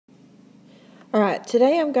Alright,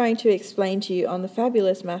 today I'm going to explain to you on the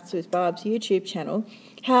Fabulous Maths with Barbs YouTube channel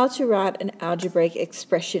how to write an algebraic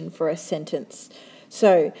expression for a sentence.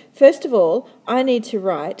 So, first of all, I need to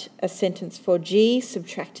write a sentence for g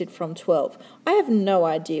subtracted from 12. I have no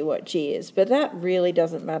idea what g is, but that really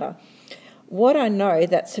doesn't matter. What I know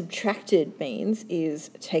that subtracted means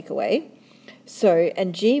is take away. So,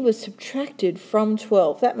 and g was subtracted from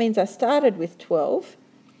 12. That means I started with 12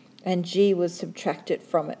 and g was subtracted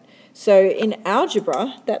from it. So in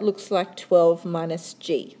algebra, that looks like 12 minus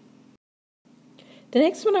g. The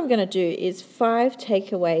next one I'm going to do is 5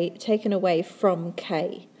 taken away from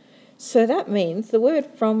k. So that means, the word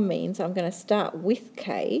from means I'm going to start with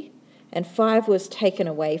k, and 5 was taken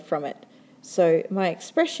away from it. So my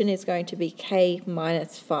expression is going to be k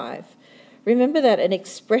minus 5. Remember that an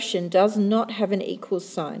expression does not have an equal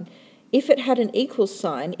sign. If it had an equal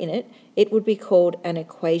sign in it, it would be called an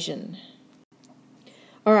equation.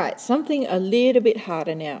 Alright, something a little bit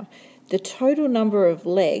harder now. The total number of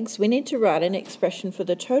legs, we need to write an expression for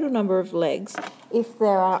the total number of legs if there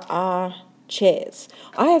are chairs.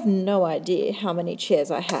 I have no idea how many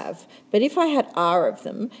chairs I have, but if I had r of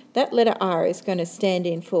them, that letter r is going to stand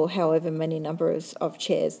in for however many numbers of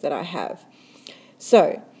chairs that I have.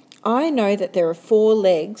 So, I know that there are 4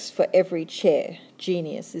 legs for every chair.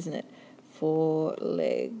 Genius, isn't it? 4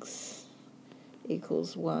 legs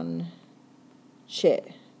equals 1 chair.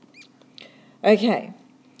 Okay,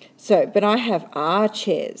 so, but I have r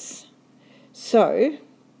chairs. So,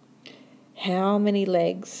 how many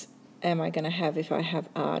legs am I going to have if I have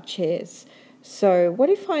r chairs? So, what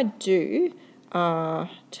if I do r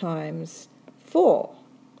times 4?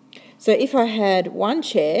 So, if I had 1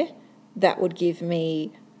 chair, that would give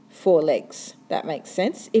me 4 legs. That makes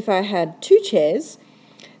sense. If I had 2 chairs,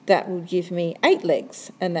 that would give me 8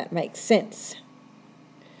 legs, and that makes sense.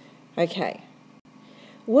 Okay.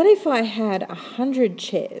 What if I had 100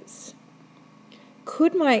 chairs?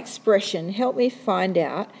 Could my expression help me find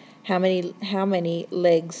out how many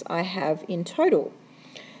legs I have in total?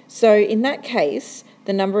 So in that case,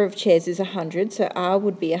 the number of chairs is 100, so r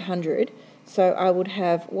would be 100. So I would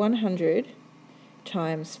have 100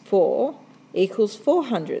 times 4 equals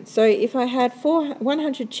 400. So if I had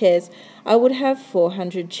 100 chairs, I would have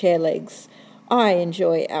 400 chair legs. I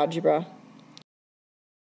enjoy algebra.